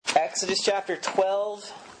Exodus chapter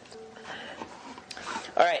 12.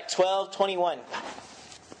 All right, 12:21.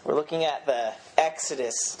 We're looking at the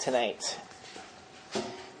Exodus tonight.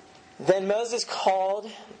 Then Moses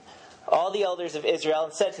called all the elders of Israel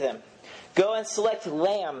and said to them, "Go and select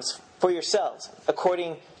lambs for yourselves,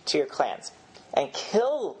 according to your clans, and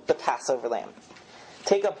kill the Passover lamb.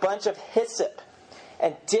 Take a bunch of hyssop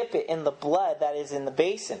and dip it in the blood that is in the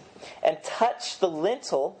basin, and touch the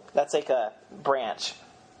lintel," that's like a branch,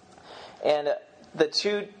 "and the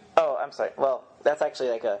two," that's actually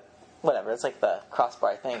like a, whatever, it's like the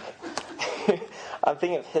crossbar, I think. I'm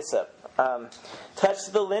thinking of hyssop. "Touch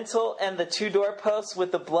the lintel and the two doorposts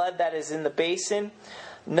with the blood that is in the basin.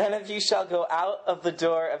 None of you shall go out of the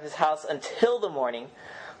door of his house until the morning,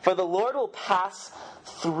 for the Lord will pass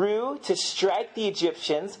through to strike the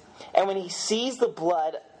Egyptians, and when he sees the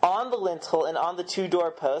blood on the lintel and on the two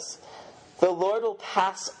doorposts, the Lord will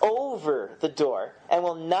pass over the door and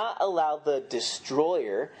will not allow the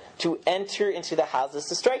destroyer to enter into the houses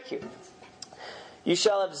to strike you. You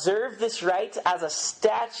shall observe this rite as a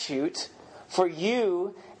statute for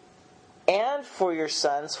you and for your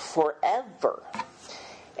sons forever.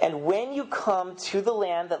 And when you come to the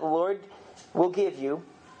land that the Lord will give you,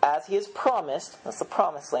 as he has promised," that's the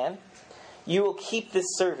promised land, "you will keep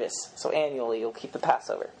this service." So annually you'll keep the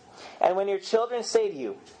Passover. "And when your children say to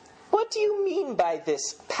you, 'What do you mean by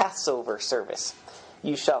this Passover service?'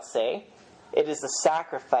 you shall say, 'It is the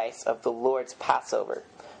sacrifice of the Lord's Passover.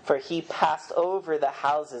 For he passed over the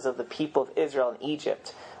houses of the people of Israel in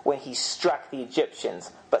Egypt when he struck the Egyptians,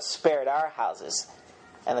 but spared our houses.'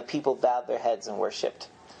 And the people bowed their heads and worshipped.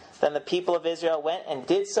 Then the people of Israel went and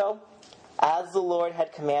did so, as the Lord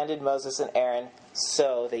had commanded Moses and Aaron,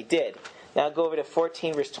 so they did." Now go over to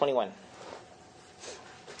 14 verse 21.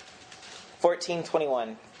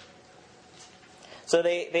 14:21. So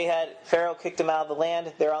they had, Pharaoh kicked them out of the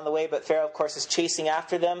land. They're on the way, but Pharaoh, of course, is chasing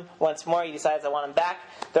after them. Once more, he decides, "I want them back."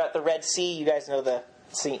 They're at the Red Sea. You guys know the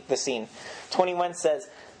scene. 21 says,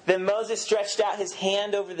 "Then Moses stretched out his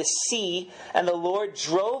hand over the sea, and the Lord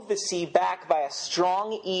drove the sea back by a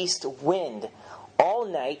strong east wind all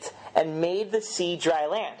night, and made the sea dry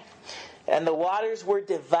land. And the waters were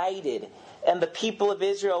divided, and the people of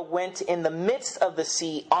Israel went in the midst of the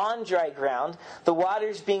sea on dry ground, the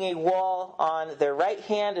waters being a wall on their right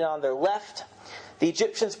hand and on their left. The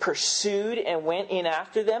Egyptians pursued and went in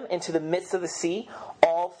after them into the midst of the sea,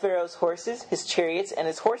 all Pharaoh's horses, his chariots, and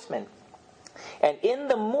his horsemen. And in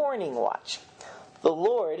the morning watch, the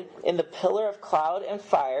Lord, in the pillar of cloud and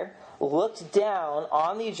fire, looked down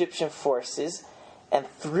on the Egyptian forces and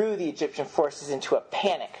threw the Egyptian forces into a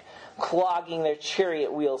panic, clogging their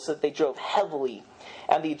chariot wheels so that they drove heavily.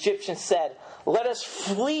 And the Egyptians said, 'Let us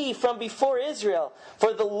flee from before Israel,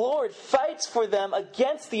 for the Lord fights for them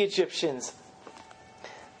against the Egyptians.'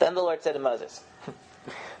 Then the Lord said to Moses,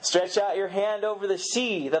 'Stretch out your hand over the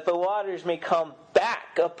sea, that the waters may come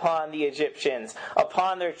back upon the Egyptians,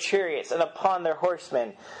 upon their chariots, and upon their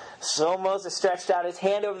horsemen.' So Moses stretched out his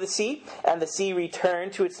hand over the sea, and the sea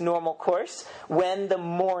returned to its normal course when the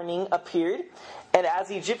morning appeared. And as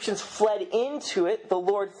the Egyptians fled into it, the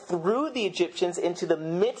Lord threw the Egyptians into the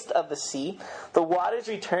midst of the sea. The waters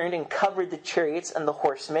returned and covered the chariots and the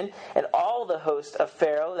horsemen, and all the host of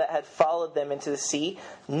Pharaoh that had followed them into the sea.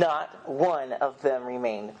 Not one of them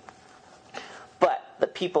remained. But the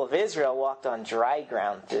people of Israel walked on dry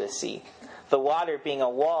ground through the sea, the water being a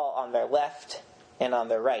wall on their left and on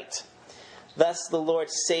their right. Thus the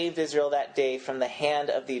Lord saved Israel that day from the hand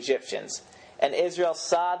of the Egyptians. And Israel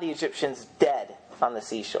saw the Egyptians dead on the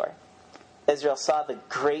seashore." Israel saw the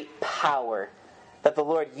great power that the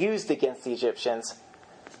Lord used against the Egyptians.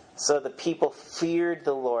 So the people feared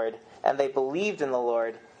the Lord, and they believed in the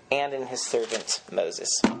Lord and in his servant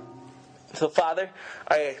Moses. So Father,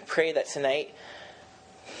 I pray that tonight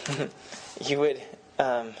you would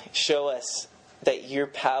show us that your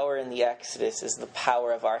power in the Exodus is the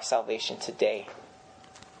power of our salvation today.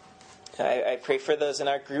 I pray for those in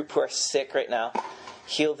our group who are sick right now.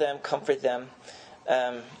 Heal them, comfort them.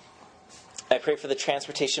 I pray for the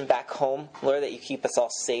transportation back home, Lord, that you keep us all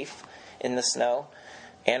safe in the snow.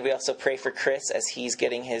 And we also pray for Chris as he's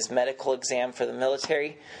getting his medical exam for the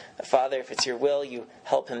military. Father, if it's your will, you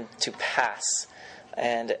help him to pass.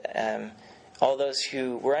 And all those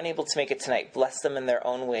who were unable to make it tonight, bless them in their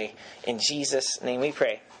own way. In Jesus' name we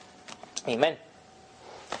pray. Amen.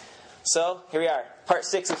 So, here we are. Part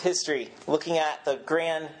 6 of history. Looking at the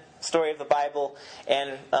grand story of the Bible.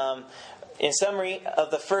 And in summary of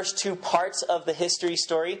the first 2 parts of the history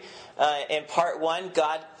story, in part 1,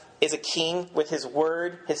 God is a king with his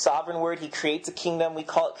word, his sovereign word. He creates a kingdom. We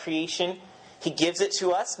call it creation. He gives it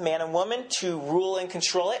to us, man and woman, to rule and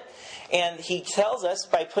control it. And He tells us,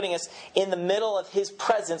 by putting us in the middle of His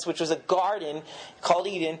presence, which was a garden called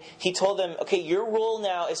Eden, He told them, okay, your role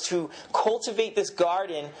now is to cultivate this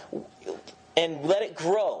garden and let it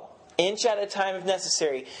grow. Inch at a time if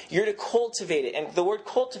necessary. You're to cultivate it. And the word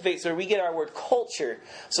cultivate is where we get our word culture.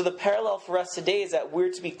 So the parallel for us today is that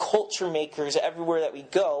we're to be culture makers everywhere that we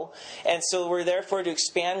go. And so we're therefore to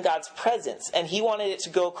expand God's presence. And He wanted it to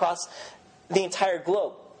go across the entire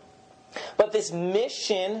globe. But this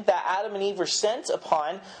mission that Adam and Eve were sent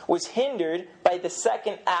upon was hindered by the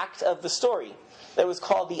second act of the story. That was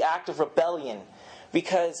called the act of rebellion.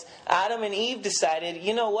 Because Adam and Eve decided,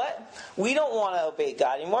 you know what? We don't want to obey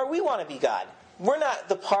God anymore. We want to be God. We're not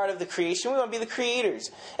the part of the creation. We want to be the creators.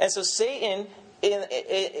 And so Satan,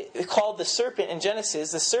 called the serpent in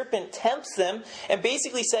Genesis, the serpent tempts them and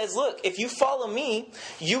basically says, look, if you follow me,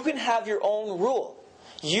 you can have your own rule.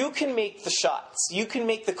 You can make the shots. You can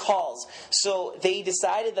make the calls. So they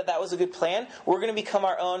decided that that was a good plan. We're going to become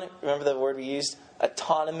our own, remember the word we used?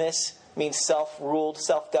 Autonomous. Means self-ruled,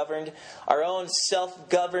 self-governed. Our own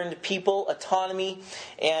self-governed people, autonomy,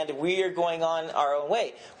 and we are going on our own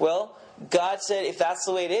way. Well, God said if that's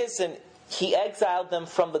the way it is, then He exiled them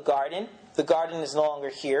from the garden. The garden is no longer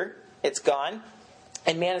here. It's gone.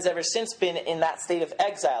 And man has ever since been in that state of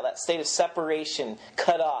exile, that state of separation,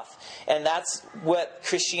 cut off. And that's what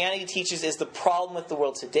Christianity teaches is the problem with the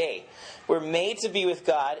world today. We're made to be with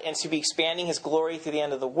God and to be expanding His glory through the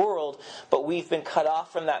end of the world, but we've been cut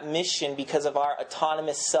off from that mission because of our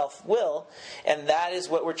autonomous self-will. And that is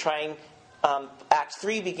what we're trying. Act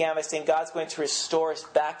 3 began by saying God's going to restore us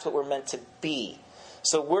back to what we're meant to be.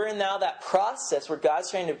 So we're in now that process where God's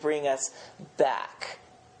trying to bring us back.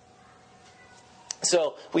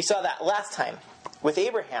 So we saw that last time with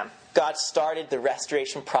Abraham. God started the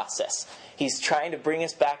restoration process. He's trying to bring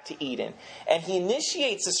us back to Eden. And He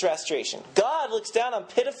initiates this restoration. God looks down on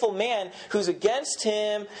pitiful man who's against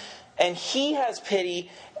Him, and He has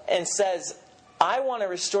pity and says, I want to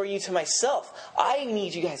restore you to myself. I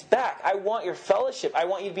need you guys back. I want your fellowship. I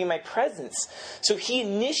want you to be my presence. So He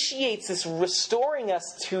initiates this restoring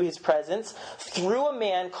us to His presence through a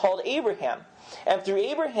man called Abraham. And through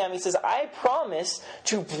Abraham, He says, I promise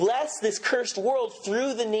to bless this cursed world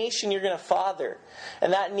through the nation you're going to father.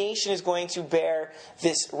 And that nation is going to bear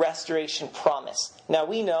this restoration promise. Now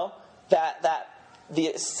we know that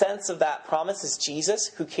the sense of that promise is Jesus,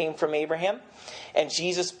 who came from Abraham. And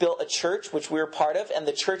Jesus built a church, which we're part of. And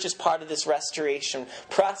the church is part of this restoration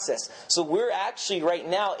process. So we're actually right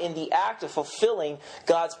now in the act of fulfilling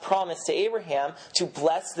God's promise to Abraham to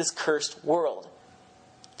bless this cursed world.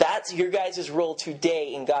 That's your guys' role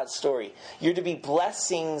today in God's story. You're to be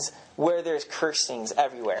blessings where there's cursings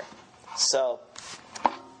everywhere. So,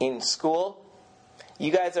 in school,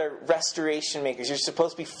 you guys are restoration makers. You're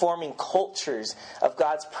supposed to be forming cultures of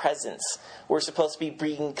God's presence. We're supposed to be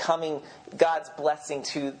becoming God's blessing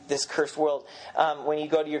to this cursed world. When you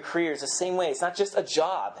go to your careers, the same way. It's not just a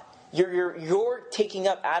job. You're taking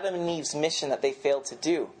up Adam and Eve's mission that they failed to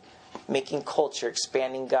do. Making culture,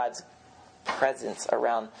 expanding God's presence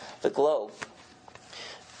around the globe.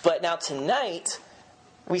 But now tonight,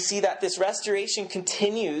 we see that this restoration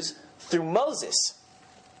continues through Moses.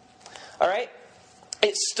 All right?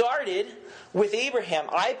 It started with Abraham.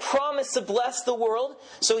 I promise to bless the world,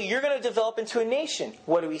 so you're going to develop into a nation.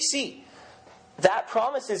 What do we see? That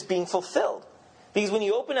promise is being fulfilled. Because when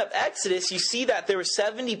you open up Exodus, you see that there were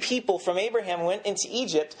 70 people from Abraham who went into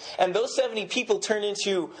Egypt, and those 70 people turned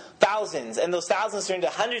into thousands, and those thousands turned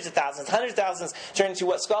into hundreds of thousands turned into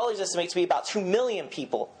what scholars estimate to be about 2 million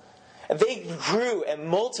people. And they grew and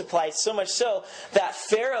multiplied so much so that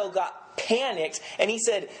Pharaoh got panicked, and he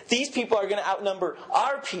said, these people are going to outnumber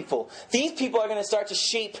our people. These people are going to start to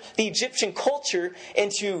shape the Egyptian culture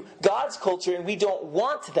into God's culture, and we don't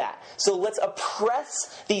want that. So let's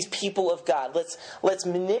oppress these people of God. Let's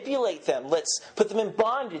manipulate them. Let's put them in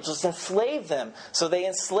bondage. Let's enslave them. So they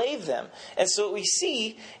enslave them. And so what we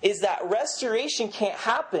see is that restoration can't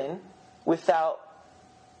happen without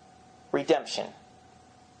redemption.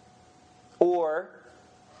 Or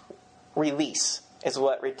release is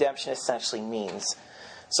what redemption essentially means.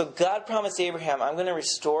 So God promised Abraham, I'm going to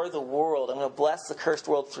restore the world. I'm going to bless the cursed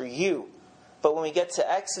world through you. But when we get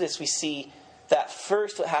to Exodus, we see that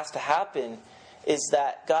first what has to happen is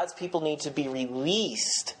that God's people need to be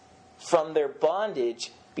released from their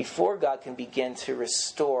bondage before God can begin to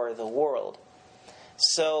restore the world.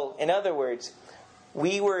 So, in other words,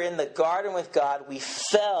 we were in the garden with God. We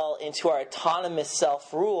fell into our autonomous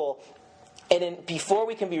self-rule. And before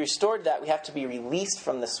we can be restored to that, we have to be released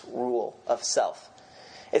from this rule of self.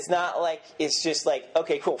 It's not like, it's just like,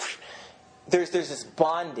 okay, cool. there's this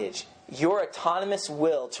bondage. Your autonomous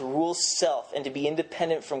will to rule self and to be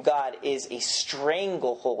independent from God is a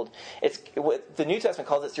stranglehold. It's what the New Testament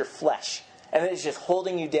calls it's your flesh. And it's just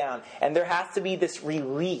holding you down. And there has to be this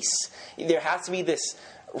release. There has to be this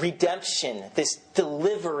redemption, this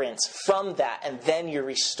deliverance from that, and then you're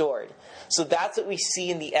restored. So that's what we see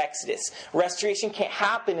in the Exodus. Restoration can't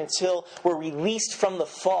happen until we're released from the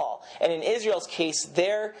fall. And in Israel's case,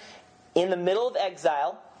 they're in the middle of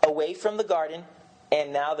exile, away from the garden,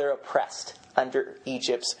 and now they're oppressed under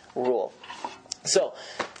Egypt's rule. So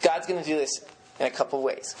God's going to do this in a couple of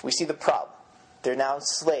ways. We see the problem. They're now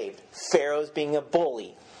enslaved. Pharaoh's being a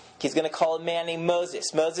bully. He's going to call a man named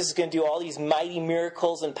Moses. Moses is going to do all these mighty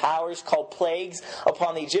miracles and powers called plagues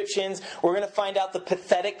upon the Egyptians. We're going to find out the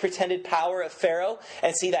pathetic pretended power of Pharaoh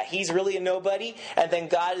and see that he's really a nobody. And then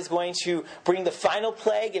God is going to bring the final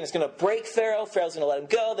plague and it's going to break Pharaoh. Pharaoh's going to let him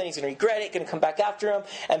go. Then he's going to regret it, going to come back after him.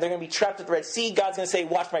 And they're going to be trapped at the Red Sea. God's going to say,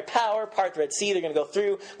 watch my power, part the Red Sea. They're going to go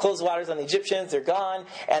through, close the waters on the Egyptians. They're gone.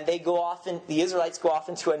 And they go off, and the Israelites go off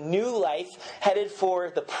into a new life headed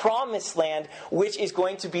for the promised land, which is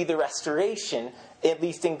going to be the restoration, at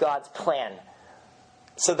least in God's plan.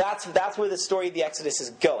 So that's where the story of the Exodus is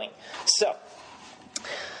going. So,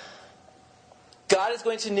 God is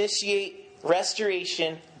going to initiate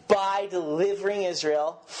restoration by delivering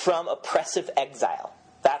Israel from oppressive exile.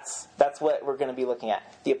 That's what we're going to be looking at.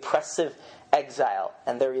 The oppressive exile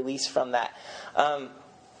and their release from that.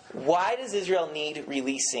 Why does Israel need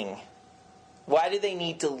releasing? Why do they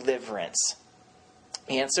need deliverance?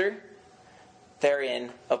 Answer: they're in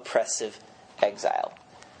oppressive exile.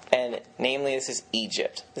 And namely, this is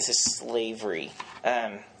Egypt. This is slavery.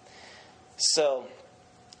 So,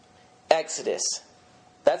 Exodus.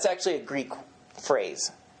 That's actually a Greek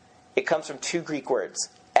phrase. It comes from two Greek words.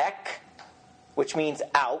 Ek, which means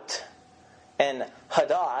out, and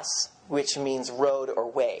hadas, which means road or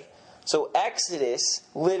way. So Exodus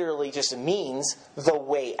literally just means the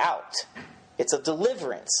way out. It's a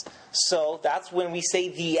deliverance. So that's when we say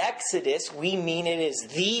the Exodus, we mean it is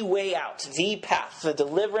the way out, the path, the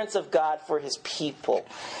deliverance of God for His people.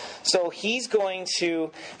 So He's going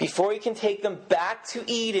to, before He can take them back to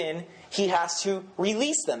Eden, He has to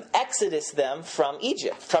release them, exodus them from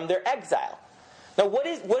Egypt, from their exile. Now what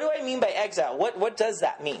do I mean by exile? What does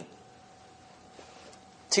that mean?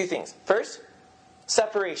 Two things. First,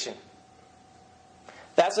 separation.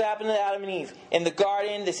 That's what happened to Adam and Eve. In the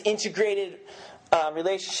garden, this integrated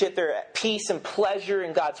relationship, they're at peace and pleasure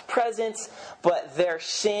in God's presence, but their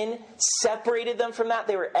sin separated them from that.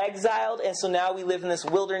 They were exiled, and so now we live in this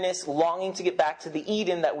wilderness, longing to get back to the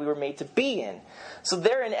Eden that we were made to be in. So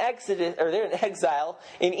they're in exile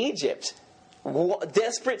in Egypt,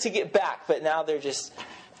 desperate to get back, but now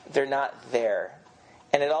they're not there.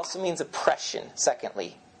 And it also means oppression,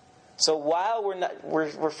 secondly. So while we're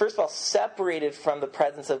first of all separated from the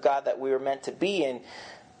presence of God that we were meant to be in,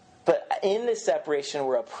 but in this separation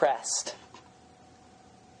we're oppressed.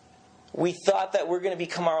 We thought that we're going to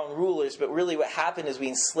become our own rulers, but really what happened is we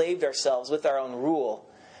enslaved ourselves with our own rule.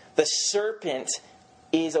 The serpent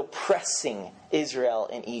is oppressing Israel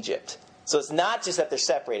in Egypt. So it's not just that they're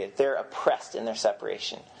separated, they're oppressed in their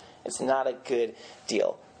separation. It's not a good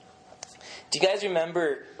deal. Do you guys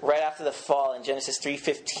remember right after the fall in Genesis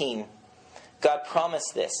 3:15, God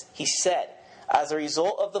promised this. He said, as a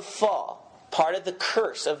result of the fall, part of the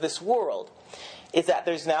curse of this world is that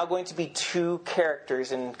there's now going to be two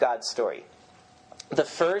characters in God's story. The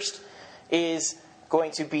first is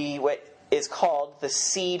going to be what is called the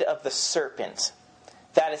seed of the serpent.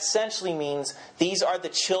 That essentially means these are the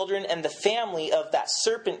children and the family of that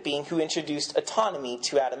serpent being who introduced autonomy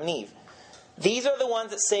to Adam and Eve. These are the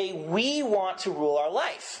ones that say, we want to rule our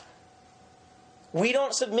life. We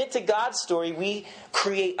don't submit to God's story, we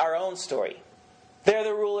create our own story. They're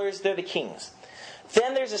the rulers, they're the kings.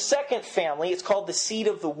 Then there's a second family, it's called the seed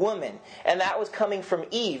of the woman, and that was coming from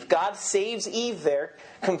Eve. God saves Eve there,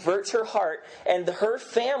 converts her heart, and her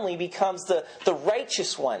family becomes the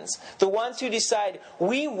righteous ones. The ones who decide,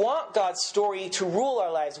 we want God's story to rule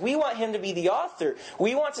our lives. We want Him to be the author.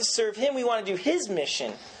 We want to serve Him. We want to do His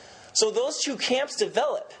mission. So those two camps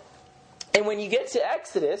develop. And when you get to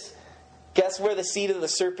Exodus, guess where the seed of the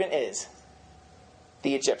serpent is?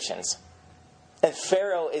 The Egyptians. And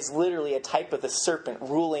Pharaoh is literally a type of the serpent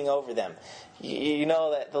ruling over them. You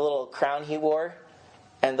know that the little crown he wore?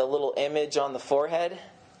 And the little image on the forehead?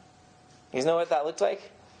 You know what that looked like?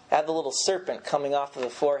 It had the little serpent coming off of the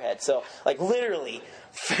forehead. So, literally,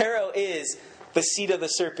 Pharaoh is the seed of the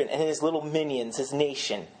serpent and his little minions, his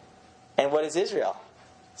nation. And what is Israel?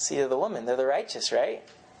 Seed of the woman. They're the righteous, right?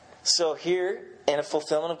 So here, in a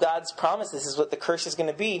fulfillment of God's promise, this is what the curse is going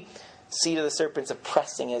to be. seed of the serpents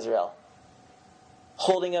oppressing Israel,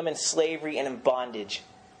 holding them in slavery and in bondage.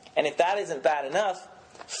 And if that isn't bad enough,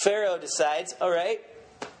 Pharaoh decides, all right,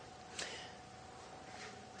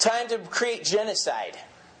 time to create genocide.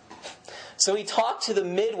 So he talked to the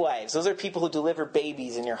midwives. Those are people who deliver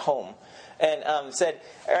babies in your home. And said,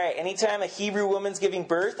 all right, anytime a Hebrew woman's giving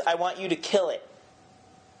birth, I want you to kill it.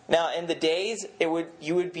 Now, in the days, you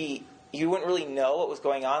wouldn't really know what was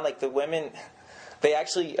going on. Like the women, they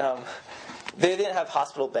actually, they didn't have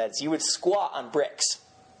hospital beds. You would squat on bricks.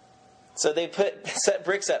 So they set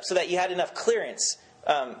bricks up so that you had enough clearance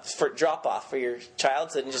for drop off for your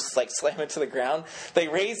child, so they didn't just like slam it to the ground. They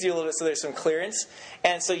raised you a little bit so there's some clearance,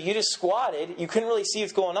 and so you just squatted. You couldn't really see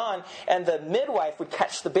what's going on, and the midwife would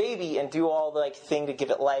catch the baby and do all the thing to give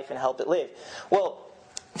it life and help it live. Well,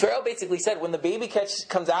 Pharaoh basically said, when the baby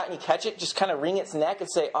comes out and you catch it, just kind of wring its neck and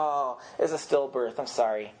say, "Oh, it's a stillbirth. I'm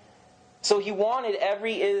sorry." So he wanted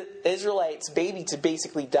every Israelite's baby to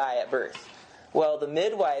basically die at birth. Well, the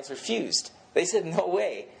midwives refused. They said, "No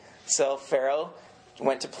way." So Pharaoh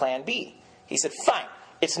went to plan B. He said, fine,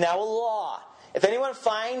 it's now a law. If anyone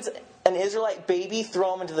finds an Israelite baby,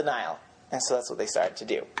 throw him into the Nile. And so that's what they started to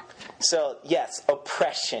do. So, yes,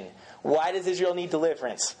 oppression. Why does Israel need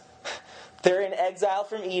deliverance? They're in exile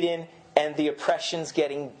from Eden, and the oppression's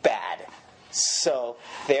getting bad. So,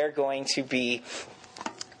 they're going to be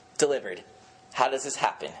delivered. How does this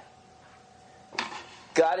happen?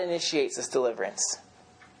 God initiates this deliverance.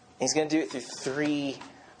 He's going to do it through three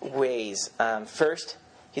ways. First,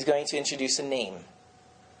 he's going to introduce a name.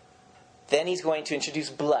 Then he's going to introduce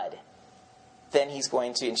blood. Then he's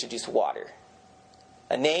going to introduce water.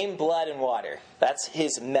 A name, blood, and water. That's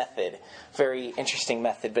his method. Very interesting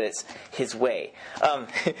method, but it's his way.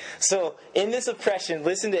 So in this oppression,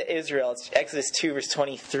 listen to Israel. It's Exodus 2, verse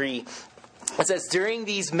 23. It says, during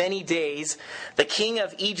these many days, the king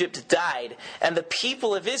of Egypt died, and the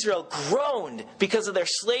people of Israel groaned because of their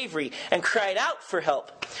slavery and cried out for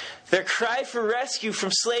help. Their cry for rescue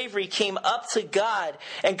from slavery came up to God,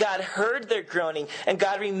 and God heard their groaning, and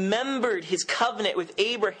God remembered his covenant with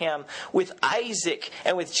Abraham, with Isaac,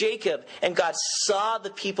 and with Jacob, and God saw the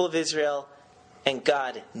people of Israel, and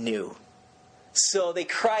God knew. So they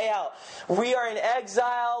cry out, we are in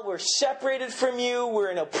exile, we're separated from you, we're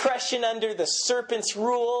in oppression under the serpent's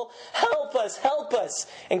rule, help us, help us.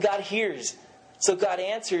 And God hears. So God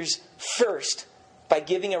answers first by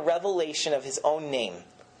giving a revelation of his own name.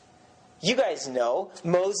 You guys know,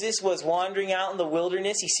 Moses was wandering out in the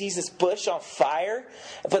wilderness. He sees this bush on fire,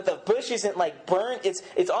 but the bush isn't burnt.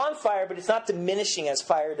 It's on fire, but it's not diminishing as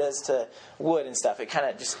fire does to wood and stuff. It kind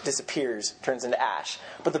of just disappears, turns into ash.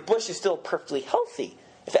 But the bush is still perfectly healthy.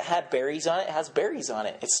 If it had berries on it, it has berries on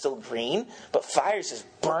it. It's still green, but fire's just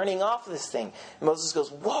burning off this thing. And Moses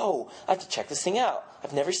goes, whoa, I have to check this thing out.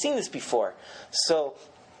 I've never seen this before. So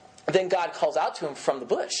then God calls out to him from the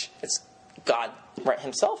bush. It's God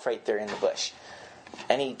himself right there in the bush.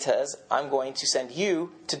 And he says, I'm going to send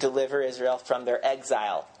you to deliver Israel from their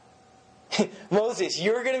exile. Moses,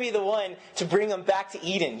 you're going to be the one to bring them back to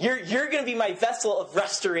Eden. You're going to be my vessel of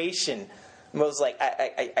restoration. Moses is like,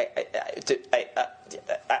 I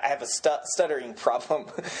have a stuttering problem.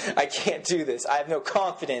 I can't do this. I have no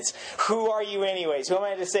confidence. Who are you anyways? Who am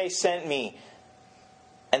I to say sent me?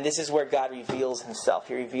 And this is where God reveals himself.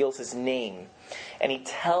 He reveals his name. And he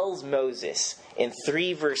tells Moses in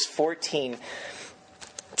 3 verse 14,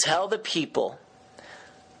 tell the people,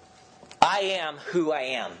 I am who I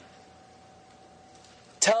am.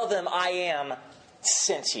 Tell them I am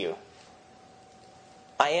sent you.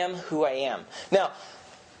 I am who I am. Now,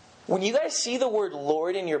 when you guys see the word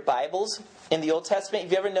Lord in your Bibles, in the Old Testament,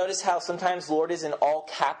 have you ever noticed how sometimes Lord is in all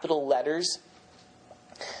capital letters?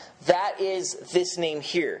 That is this name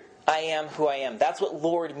here. I am who I am. That's what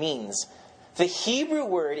Lord means. The Hebrew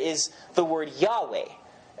word is the word Yahweh.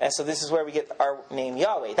 And so this is where we get our name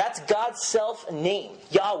Yahweh. That's God's self-name,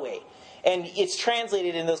 Yahweh. And it's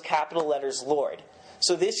translated in those capital letters, Lord.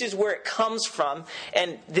 So this is where it comes from.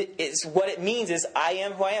 And what it means is, I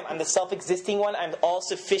am who I am. I'm the self-existing one. I'm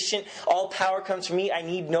all-sufficient. All power comes from me. I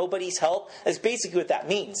need nobody's help. That's basically what that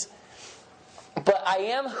means. But I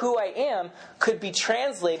am who I am could be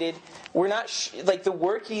translated, we're not the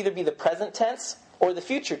word could either be the present tense or the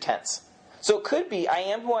future tense. So it could be I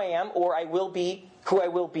am who I am, or I will be who I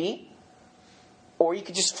will be. Or you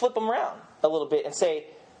could just flip them around a little bit and say,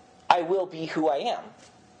 I will be who I am.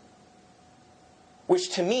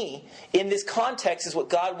 Which to me, in this context, is what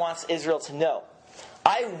God wants Israel to know.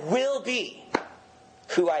 I will be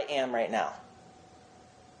who I am right now.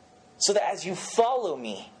 So that as you follow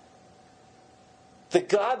me, The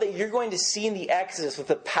God that you're going to see in the Exodus with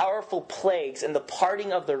the powerful plagues and the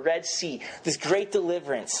parting of the Red Sea, this great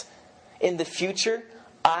deliverance, in the future,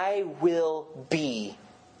 I will be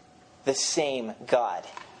the same God.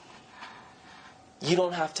 You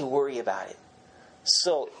don't have to worry about it.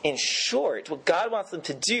 So, in short, what God wants them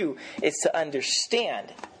to do is to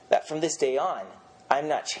understand that from this day on, I'm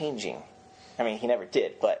not changing. I mean, he never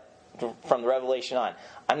did, but from the revelation on,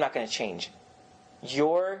 I'm not going to change.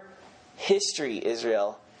 Your history,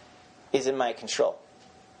 Israel, is in my control.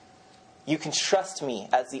 You can trust me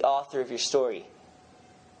as the author of your story.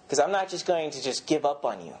 Because I'm not just going to just give up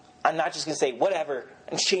on you. I'm not just going to say, whatever,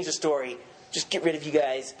 and change the story. Just get rid of you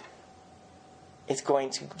guys. It's going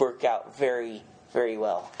to work out very, very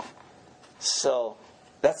well. So,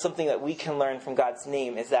 that's something that we can learn from God's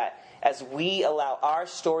name, is that as we allow our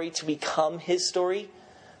story to become His story,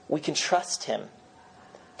 we can trust Him.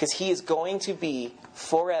 Because He is going to be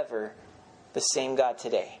forever the same God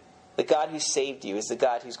today. The God who saved you is the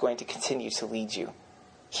God who's going to continue to lead you.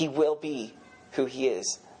 He will be who He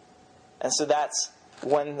is. And so that's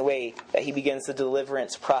one way that He begins the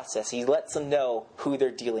deliverance process. He lets them know who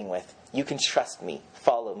they're dealing with. You can trust me.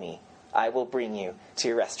 Follow me. I will bring you to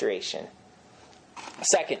your restoration.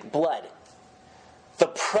 Second, blood. The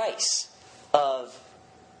price of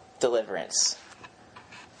deliverance.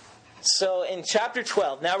 So in chapter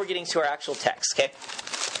 12, now we're getting to our actual text, okay?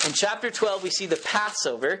 In chapter 12, we see the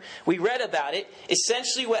Passover. We read about it.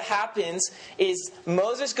 Essentially what happens is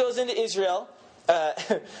Moses goes into Israel.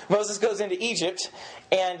 Moses goes into Egypt.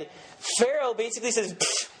 And Pharaoh basically says,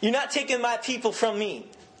 you're not taking my people from me.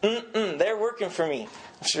 They're working for me.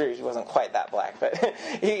 I'm sure he wasn't quite that black, but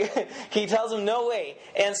he tells him no way.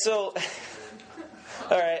 And so,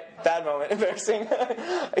 all right, bad moment, embarrassing.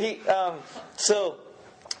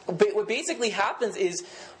 But what basically happens is,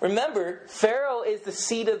 remember, Pharaoh is the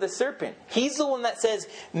seed of the serpent. He's the one that says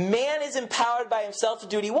man is empowered by himself to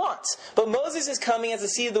do what he wants. But Moses is coming as the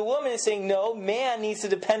seed of the woman and saying, no, man needs to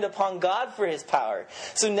depend upon God for his power.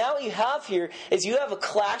 So now what you have here is you have a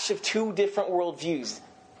clash of two different worldviews.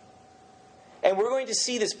 And we're going to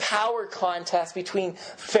see this power contest between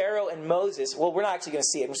Pharaoh and Moses. Well, we're not actually going to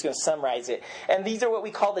see it. I'm just going to summarize it. And these are what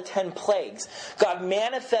we call the 10 plagues. God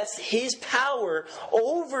manifests His power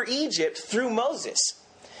over Egypt through Moses.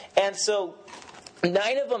 And so 9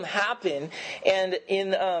 of them happen. And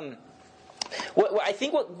in I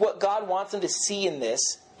think what God wants them to see in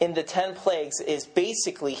this, in the 10 plagues, is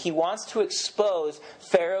basically He wants to expose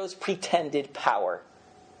Pharaoh's pretended power.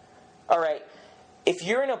 All right. If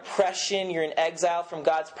you're in oppression, you're in exile from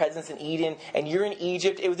God's presence in Eden, and you're in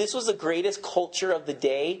Egypt, if this was the greatest culture of the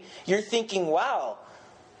day, you're thinking, wow,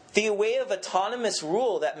 the way of autonomous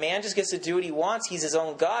rule, that man just gets to do what he wants, he's his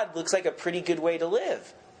own God, looks like a pretty good way to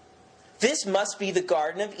live. This must be the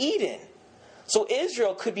Garden of Eden. So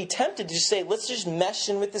Israel could be tempted to just say, let's just mesh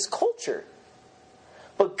in with this culture.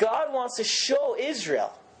 But God wants to show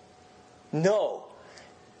Israel, no,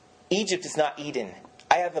 Egypt is not Eden.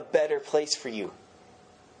 I have a better place for you.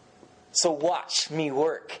 So watch me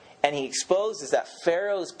work. And He exposes that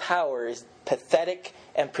Pharaoh's power is pathetic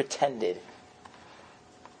and pretended.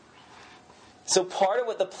 So part of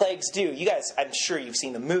what the plagues do, you guys, I'm sure you've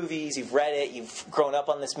seen the movies, you've read it, you've grown up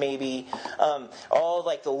on this maybe. All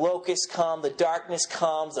like the locusts come, the darkness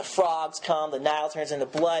comes, the frogs come, the Nile turns into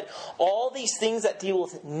blood. All these things that deal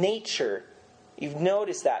with nature, you've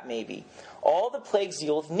noticed that maybe. All the plagues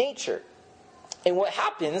deal with nature. And what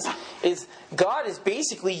happens is God is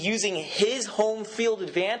basically using His home field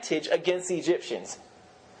advantage against the Egyptians.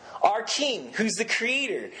 Our king, who's the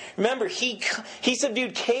creator. Remember, he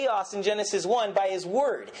subdued chaos in Genesis 1 by His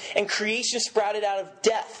word. And creation sprouted out of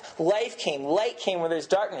death. Life came. Light came where there's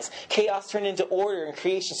darkness. Chaos turned into order in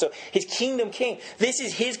creation. So His kingdom came. This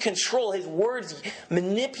is His control. His words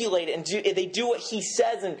manipulate it. And they do what He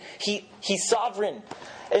says. And He's sovereign.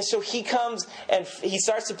 And so He comes and He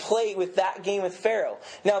starts to play with that game with Pharaoh.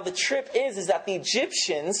 Now the trip is that the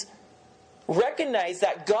Egyptians recognize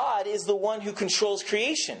that God is the one who controls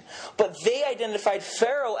creation. But they identified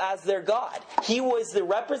Pharaoh as their God. He was the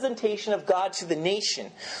representation of God to the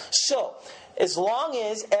nation. So, as long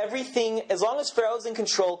as Pharaoh's in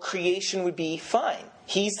control, creation would be fine.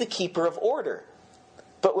 He's the keeper of order.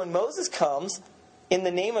 But when Moses comes in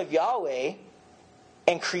the name of Yahweh,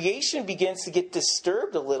 and creation begins to get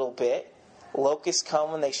disturbed a little bit, locusts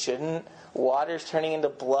come when they shouldn't, water's turning into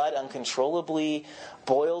blood uncontrollably,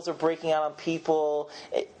 boils are breaking out on people.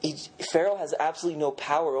 Pharaoh has absolutely no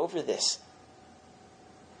power over this.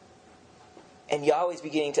 And Yahweh's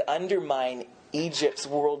beginning to undermine Egypt's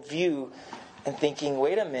worldview and thinking,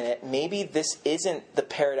 wait a minute, maybe this isn't the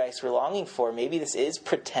paradise we're longing for. Maybe this is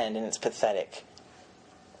pretend and it's pathetic.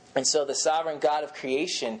 And so the sovereign God of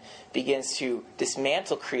creation begins to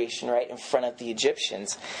dismantle creation right in front of the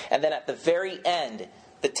Egyptians. And then at the very end,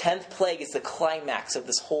 the 10th plague is the climax of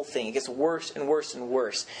this whole thing. It gets worse and worse and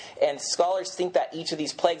worse. And scholars think that each of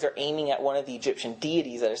these plagues are aiming at one of the Egyptian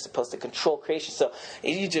deities that are supposed to control creation. So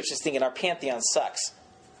Egypt's just thinking, our pantheon sucks.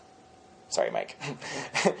 Sorry, Mike.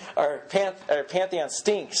 our pantheon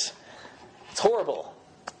stinks. It's horrible.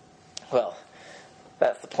 Well,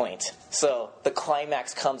 that's the point. So the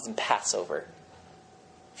climax comes in Passover.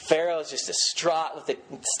 Pharaoh is just distraught with the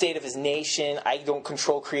state of his nation. I don't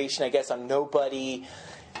control creation. I guess I'm nobody.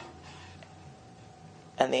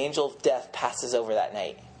 And the angel of death passes over that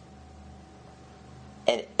night.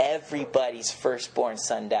 And everybody's firstborn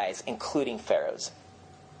son dies, including Pharaoh's.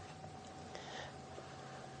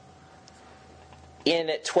 In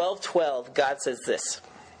 12:12, God says this: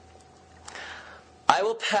 I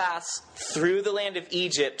will pass through the land of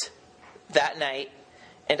Egypt that night,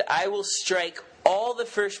 and I will strike all the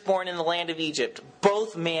firstborn in the land of Egypt,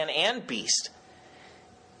 both man and beast.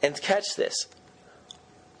 And catch this: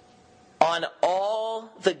 on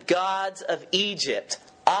all the gods of Egypt,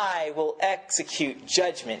 I will execute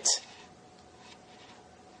judgment.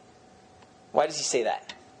 Why does he say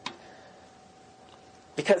that?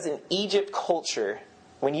 Because in Egypt culture,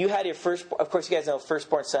 when you had your firstborn, of course you guys know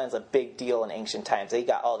firstborn son is a big deal in ancient times. They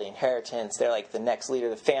got all the inheritance. They're like the next leader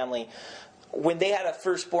of the family. When they had a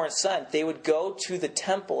firstborn son, they would go to the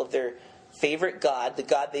temple of their favorite god, the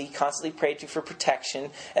god they constantly prayed to for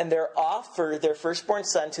protection, and they're offer their firstborn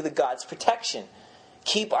son to the god's protection.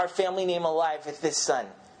 Keep our family name alive with this son.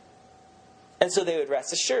 And so they would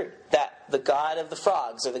rest assured that the god of the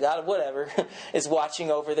frogs, or the god of whatever, is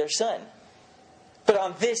watching over their son. But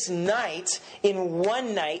on this night, in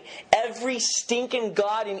one night, every stinking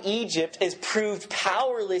god in Egypt is proved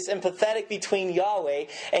powerless and pathetic between Yahweh,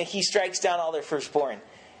 and he strikes down all their firstborn.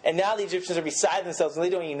 And now the Egyptians are beside themselves, and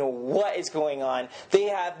they don't even know what is going on. They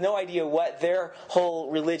have no idea what their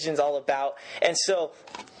whole religion's all about. And so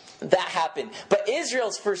that happened. But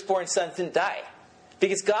Israel's firstborn sons didn't die.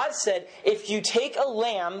 Because God said, if you take a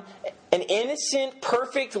lamb, an innocent,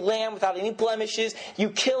 perfect lamb without any blemishes, you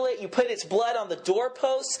kill it, you put its blood on the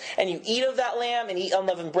doorposts, and you eat of that lamb and eat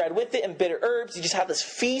unleavened bread with it and bitter herbs, you just have this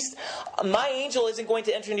feast. My angel isn't going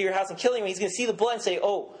to enter into your house and kill you. He's going to see the blood and say,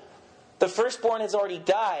 oh, the firstborn has already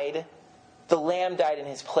died. The lamb died in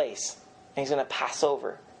his place. And he's going to pass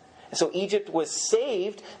over. And so Egypt was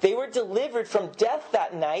saved. They were delivered from death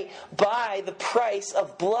that night by the price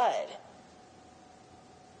of blood.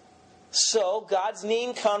 So God's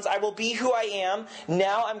name comes, I will be who I am.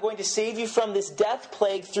 Now I'm going to save you from this death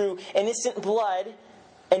plague through innocent blood.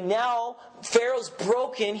 And now Pharaoh's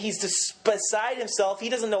broken. He's beside himself. He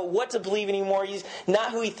doesn't know what to believe anymore. He's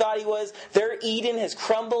not who he thought he was. Their Eden has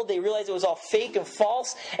crumbled. They realize it was all fake and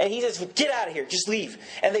false. And he says, get out of here. Just leave.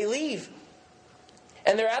 And they leave.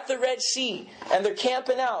 And they're at the Red Sea. And they're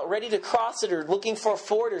camping out, ready to cross it or looking for a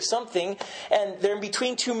ford or something. And they're in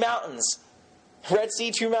between two mountains. Red Sea,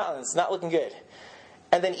 two mountains. Not looking good.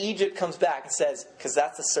 And then Egypt comes back and says, because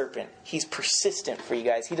that's the serpent. He's persistent for you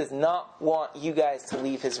guys. He does not want you guys to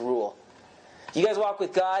leave his rule. You guys walk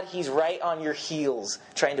with God, he's right on your heels,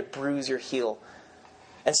 trying to bruise your heel.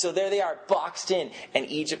 And so there they are, boxed in. And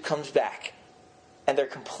Egypt comes back. And they're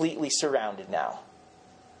completely surrounded now.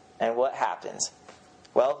 And what happens?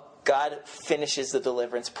 Well, God finishes the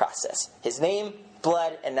deliverance process. His name,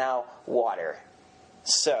 blood, and now water.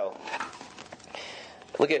 So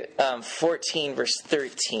look at 14 verse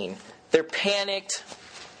 13. They're panicked.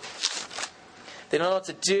 They don't know what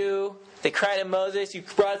to do. They cry to Moses, you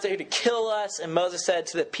brought us out here to kill us. And Moses said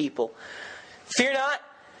to the people, fear not,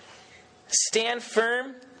 stand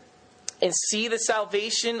firm, and see the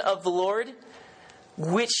salvation of the Lord,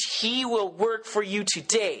 which he will work for you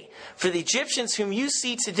today. For the Egyptians whom you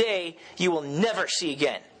see today, you will never see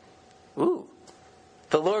again. Ooh.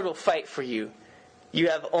 The Lord will fight for you. You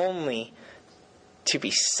have only to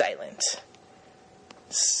be silent.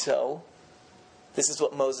 So, this is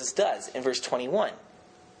what Moses does in verse 21.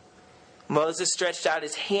 Moses stretched out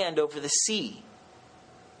his hand over the sea.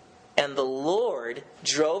 And the Lord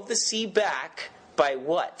drove the sea back by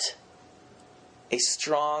what? A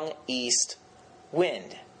strong east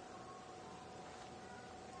wind.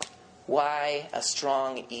 Why a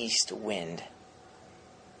strong east wind?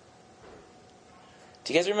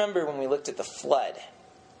 Do you guys remember when we looked at the flood?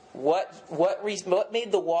 What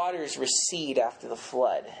made the waters recede after the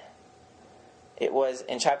flood? It was,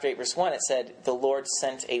 in chapter 8, verse 1, it said, the Lord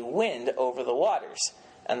sent a wind over the waters,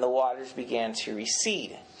 and the waters began to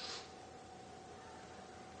recede.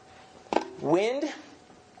 Wind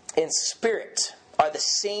and spirit are the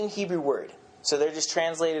same Hebrew word. So they're just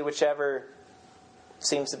translated whichever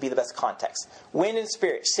seems to be the best context. Wind and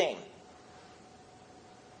spirit, same.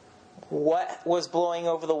 What was blowing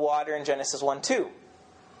over the water in Genesis 1:2?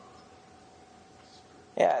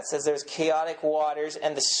 Yeah, it says there's chaotic waters,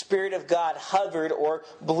 and the Spirit of God hovered or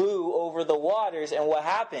blew over the waters. And what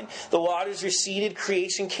happened? The waters receded,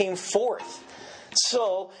 creation came forth.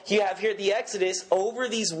 So, you have here the Exodus, over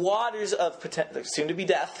these waters of soon to be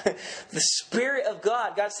death, the Spirit of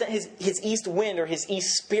God sent His east wind, or His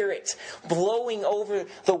east spirit, blowing over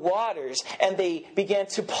the waters, and they began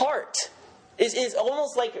to part. It's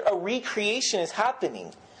almost like a recreation is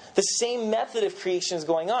happening. The same method of creation is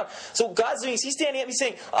going on. So God's doing this. He's standing up. He's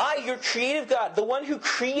saying, I, your creative God, the one who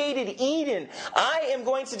created Eden, I am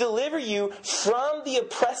going to deliver you from the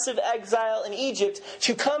oppressive exile in Egypt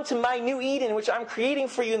to come to my new Eden, which I'm creating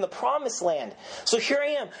for you in the promised land. So here I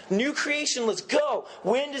am. New creation. Let's go.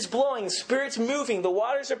 Wind is blowing. Spirit's moving. The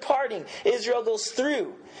waters are parting. Israel goes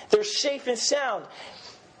through. There's safe and sound.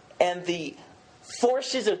 And the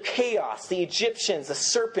forces of chaos, the Egyptians, the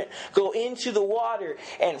serpent, go into the water,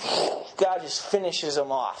 and God just finishes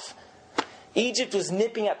them off. Egypt was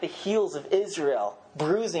nipping at the heels of Israel,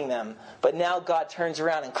 bruising them, but now God turns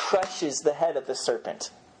around and crushes the head of the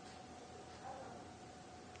serpent,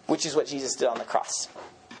 which is what Jesus did on the cross.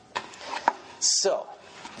 So,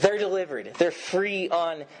 they're delivered. They're free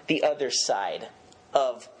on the other side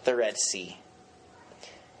of the Red Sea.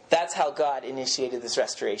 That's how God initiated this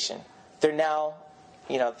restoration. They're now,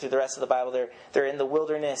 through the rest of the Bible, they're in the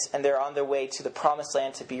wilderness, and they're on their way to the promised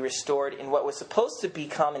land to be restored in what was supposed to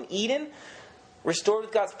become an Eden, restored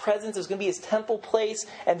with God's presence. It was going to be His temple place,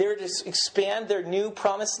 and they were to expand their new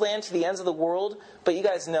promised land to the ends of the world. But you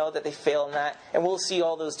guys know that they fail in that, and we'll see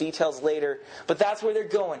all those details later. But that's where they're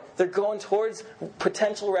going. They're going towards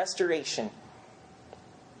potential restoration.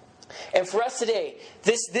 And for us today,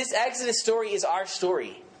 this Exodus story is our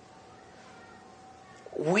story.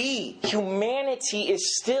 Humanity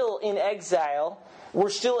is still in exile. We're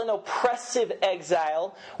still in oppressive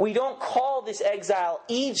exile. We don't call this exile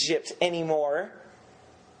Egypt anymore.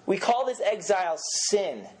 We call this exile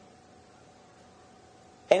sin.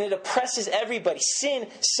 And it oppresses everybody. Sin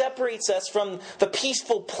separates us from the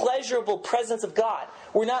peaceful, pleasurable presence of God.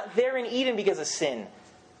 We're not there in Eden because of sin.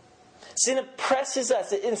 Sin oppresses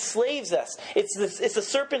us. It enslaves us. It's the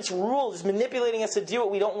serpent's rule. It's manipulating us to do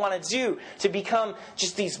what we don't want to do. To become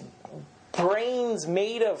just these brains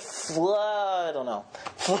made of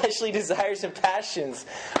fleshly desires and passions.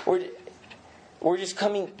 We're just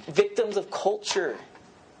becoming victims of culture.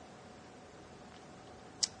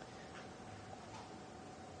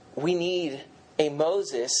 We need a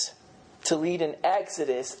Moses to lead an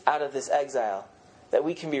exodus out of this exile, that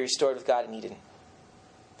we can be restored with God in Eden.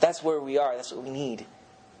 That's where we are. That's what we need.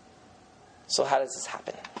 So how does this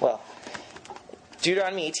happen? Well,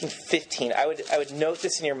 Deuteronomy 18:15. I would note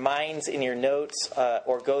this in your minds, in your notes,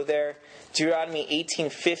 or go there. Deuteronomy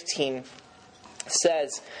 18:15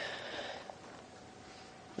 says,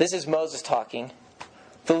 this is Moses talking,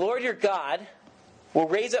 the Lord your God will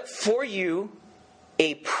raise up for you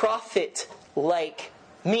a prophet like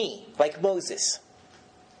me, like Moses,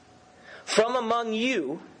 from among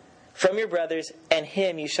you, from your brothers, and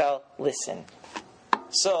him you shall listen.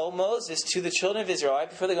 So Moses, to the children of Israel, right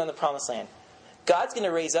before they go in the promised land, God's going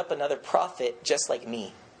to raise up another prophet just like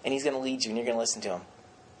me, and he's going to lead you, and you're going to listen to him.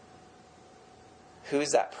 Who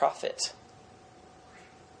is that prophet?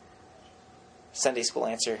 Sunday school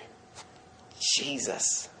answer: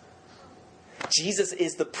 Jesus. Jesus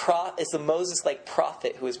is the Moses-like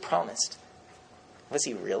prophet who is promised. Was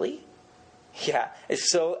he really? Yeah,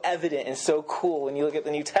 it's so evident and so cool when you look at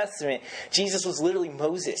the New Testament. Jesus was literally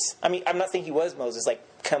Moses. I mean, I'm not saying he was Moses, like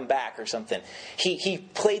come back or something. He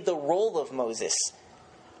played the role of Moses.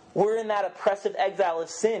 We're in that oppressive exile of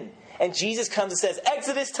sin. And Jesus comes and says,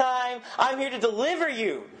 Exodus time, I'm here to deliver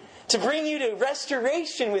you, to bring you to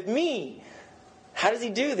restoration with me. How does he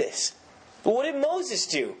do this? But what did Moses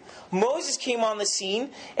do? Moses came on the scene,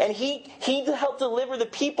 and he helped deliver the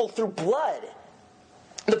people through blood.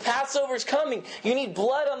 The Passover is coming. You need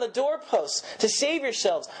blood on the doorposts to save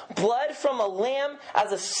yourselves. Blood from a lamb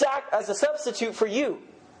as a substitute for you.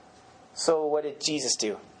 So what did Jesus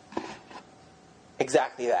do?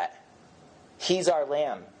 Exactly that. He's our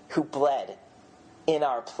lamb who bled in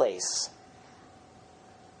our place.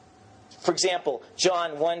 For example,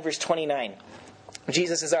 John 1 verse 29.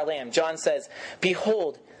 Jesus is our lamb. John says,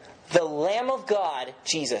 Behold, the Lamb of God,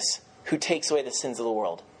 Jesus, who takes away the sins of the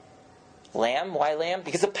world. Lamb? Why lamb?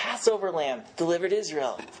 Because the Passover lamb delivered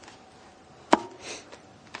Israel.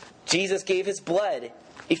 Jesus gave his blood.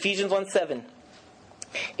 Ephesians 1:7.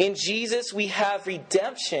 In Jesus we have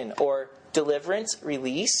redemption, or deliverance,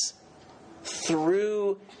 release,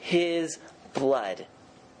 through his blood.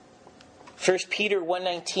 1 Peter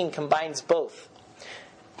 1:19 combines both.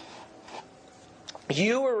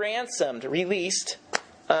 You were ransomed, released,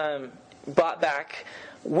 bought back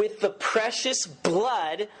with the precious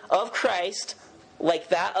blood of Christ, like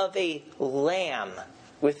that of a lamb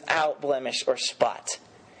without blemish or spot.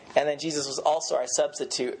 And then Jesus was also our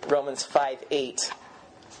substitute, Romans 5:8.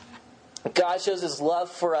 God shows his love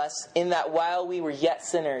for us in that while we were yet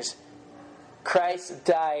sinners, Christ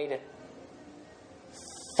died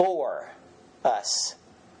for us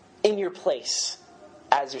in your place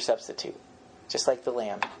as your substitute, just like the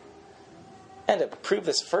lamb. And to prove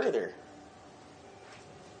this further,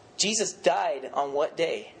 Jesus died on what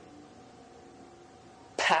day?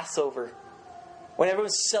 Passover. When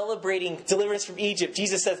everyone's celebrating deliverance from Egypt,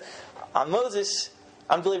 Jesus says, on Moses,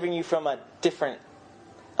 I'm delivering you from a different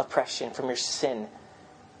oppression, from your sin.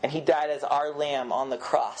 And he died as our lamb on the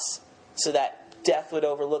cross so that death would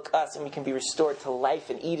overlook us and we can be restored to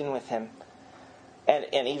life in Eden with him.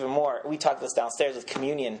 And even more, we talked this downstairs with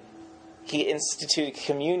communion. He instituted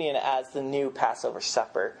communion as the new Passover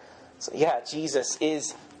supper. So yeah, Jesus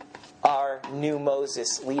is our new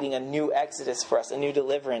Moses, leading a new exodus for us, a new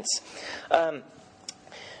deliverance.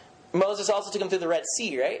 Moses also took him through the Red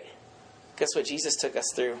Sea, right? Guess what Jesus took us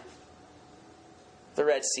through? The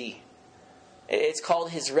Red Sea. It's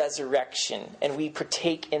called his resurrection, and we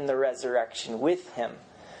partake in the resurrection with him.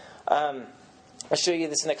 I'll show you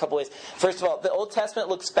this in a couple ways. First of all, the Old Testament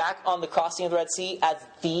looks back on the crossing of the Red Sea as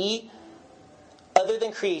other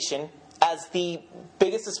than creation, as the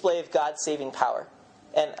biggest display of God's saving power.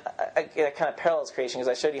 And it kind of parallels creation because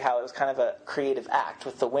I showed you how it was kind of a creative act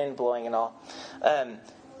with the wind blowing and all.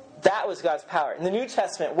 That was God's power. In the New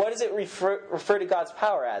Testament, what does it refer to God's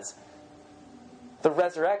power as? The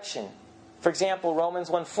resurrection. For example, Romans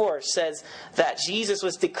 1:4 says that Jesus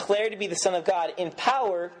was declared to be the Son of God in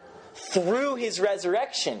power through his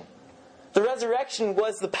resurrection. The resurrection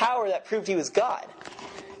was the power that proved he was God.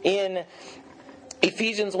 In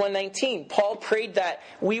Ephesians 1:19, Paul prayed that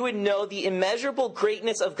we would know the immeasurable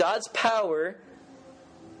greatness of God's power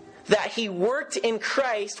that he worked in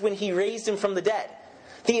Christ when he raised him from the dead.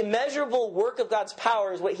 The immeasurable work of God's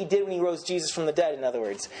power is what he did when he rose Jesus from the dead, in other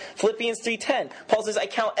words. Philippians 3:10, Paul says, I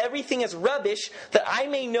count everything as rubbish that I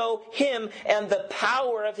may know him and the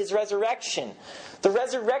power of his resurrection. The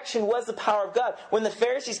resurrection was the power of God. When the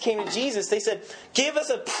Pharisees came to Jesus, they said, give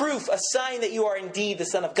us a proof, a sign that you are indeed the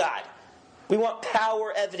Son of God. We want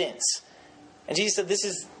power evidence. And Jesus said, this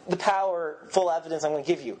is the powerful evidence I'm going to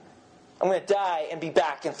give you. I'm going to die and be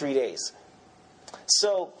back in 3 days.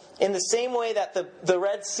 So, in the same way that the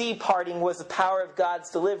Red Sea parting was the power of God's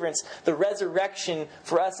deliverance, the resurrection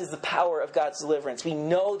for us is the power of God's deliverance. We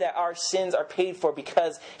know that our sins are paid for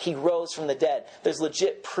because he rose from the dead. There's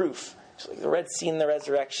legit proof. Like the Red Sea and the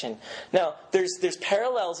resurrection. Now, there's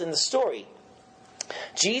parallels in the story.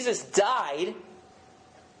 Jesus died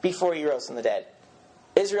before he rose from the dead.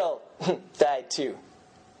 Israel died too.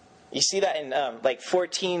 You see that in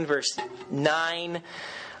 14 verse 9.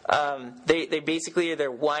 They basically,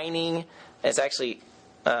 they're whining. It's actually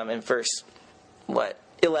in verse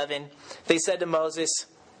 11. They said to Moses,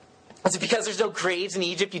 is it because there's no graves in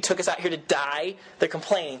Egypt you took us out here to die? They're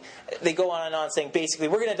complaining. They go on and on saying basically,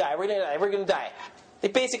 we're going to die, we're going to die, we're going to die. They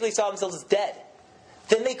basically saw themselves as dead.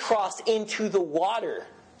 Then they crossed into the water.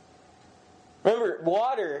 Remember,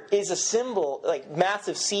 water is a symbol, like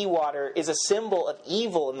massive seawater is a symbol of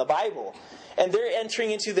evil in the Bible. And they're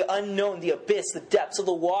entering into the unknown, the abyss, the depths of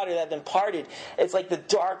the water that have been parted. It's like the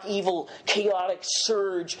dark, evil, chaotic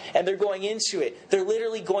surge, and they're going into it. They're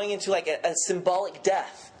literally going into like a symbolic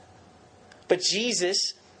death. But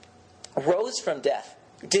Jesus rose from death.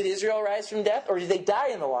 Did Israel rise from death, or did they die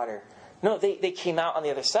in the water? No, they came out on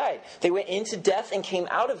the other side. They went into death and came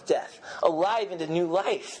out of death, alive into new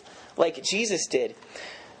life, like Jesus did.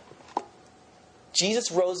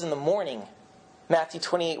 Jesus rose in the morning. Matthew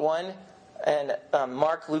 28:1 and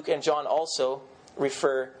Mark, Luke, and John also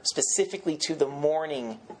refer specifically to the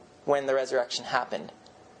morning when the resurrection happened.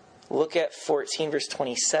 Look at 14 verse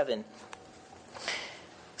 27.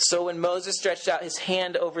 So when Moses stretched out his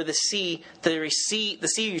hand over the sea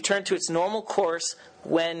returned to its normal course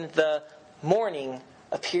when the morning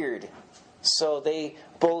appeared. So they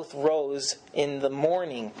both rose in the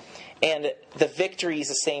morning. And the victory is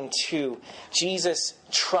the same too. Jesus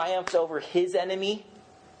triumphed over his enemy,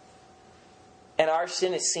 and our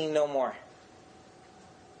sin is seen no more.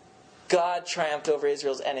 God triumphed over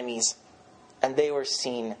Israel's enemies, and they were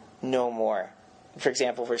seen no more. For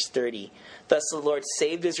example, verse 30. Thus the Lord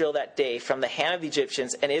saved Israel that day from the hand of the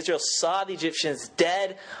Egyptians, and Israel saw the Egyptians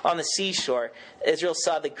dead on the seashore. Israel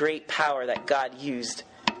saw the great power that God used.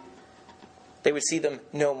 They would see them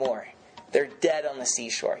no more. They're dead on the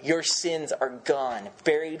seashore. Your sins are gone,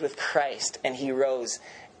 buried with Christ, and He rose.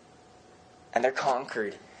 And they're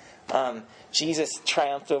conquered. Jesus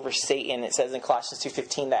triumphed over Satan. It says in Colossians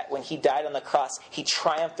 2:15 that when He died on the cross, He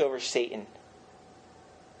triumphed over Satan.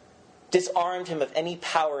 Disarmed him of any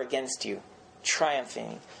power against you.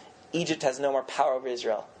 Triumphing. Egypt has no more power over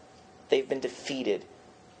Israel. They've been defeated.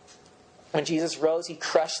 When Jesus rose, He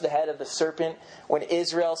crushed the head of the serpent. When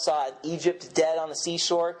Israel saw Egypt dead on the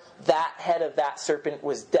seashore, that head of that serpent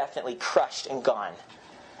was definitely crushed and gone.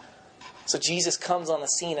 So Jesus comes on the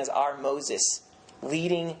scene as our Moses,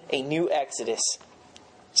 leading a new Exodus.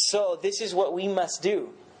 So this is what we must do.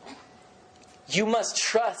 You must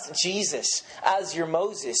trust Jesus as your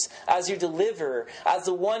Moses, as your deliverer, as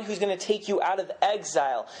the one who's going to take you out of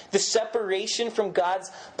exile. The separation from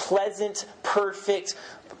God's pleasant, perfect,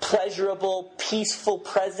 pleasurable, peaceful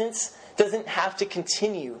presence doesn't have to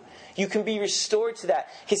continue. You can be restored to that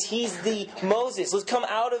because He's the Moses. Let's come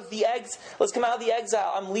out of the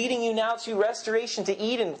exile. I'm leading you now to restoration, to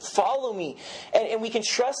Eden. Follow me. And we can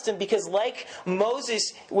trust Him because like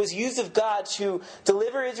Moses was used of God to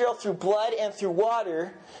deliver Israel through blood and through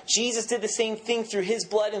water, Jesus did the same thing through His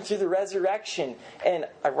blood and through the resurrection. And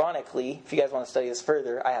ironically, if you guys want to study this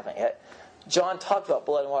further, I haven't yet, John talked about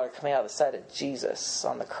blood and water coming out of the side of Jesus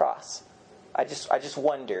on the cross. I just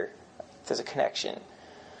wonder if there's a connection.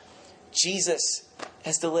 Jesus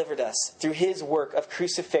has delivered us through His work of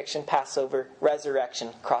crucifixion, Passover, resurrection,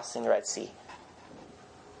 crossing the Red Sea.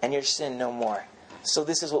 And your sin no more. So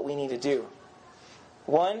this is what we need to do.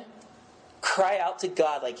 1, cry out to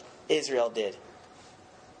God like Israel did.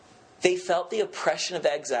 They felt the oppression of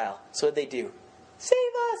exile. So what did they do? Save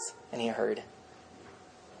us! And He heard.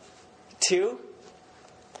 2,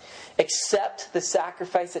 accept the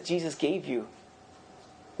sacrifice that Jesus gave you.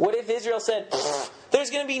 What if Israel said, there's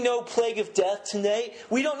going to be no plague of death tonight.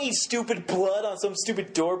 We don't need stupid blood on some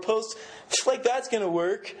stupid doorpost. Like that's going to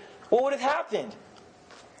work. What would have happened?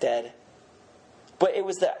 Dead. But it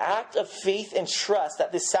was the act of faith and trust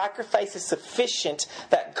that this sacrifice is sufficient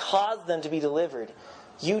that caused them to be delivered.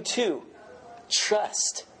 You too,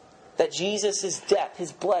 trust that Jesus' death,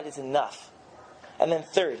 His blood is enough. And then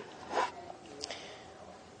 3rd,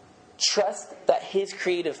 trust that His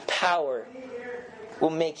creative power will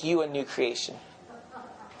make you a new creation.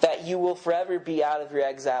 That you will forever be out of your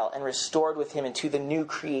exile and restored with Him into the new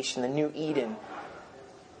creation, the new Eden.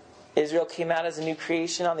 Israel came out as a new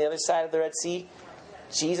creation on the other side of the Red Sea.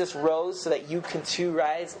 Jesus rose so that you can too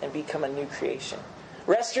rise and become a new creation.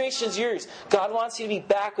 Restoration is yours. God wants you to be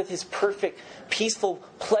back with His perfect, peaceful,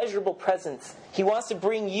 pleasurable presence. He wants to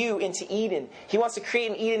bring you into Eden. He wants to create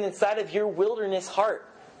an Eden inside of your wilderness heart.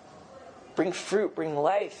 Bring fruit, bring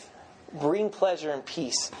life, bring pleasure and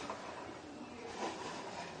peace.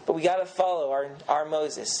 But we got to follow our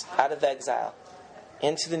Moses out of exile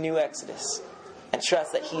into the new Exodus and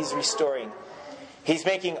trust that He's restoring. He's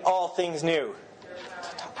making all things new.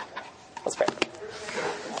 Let's pray.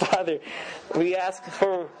 Father, we ask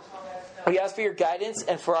for your guidance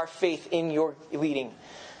and for our faith in your leading.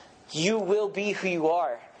 You will be who you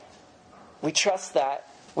are. We trust that.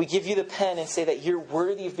 We give you the pen and say that you're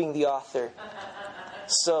worthy of being the author.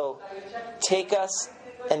 So, take us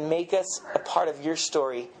and make us a part of your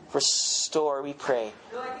story. Restore, we pray.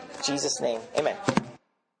 In Jesus' name, amen.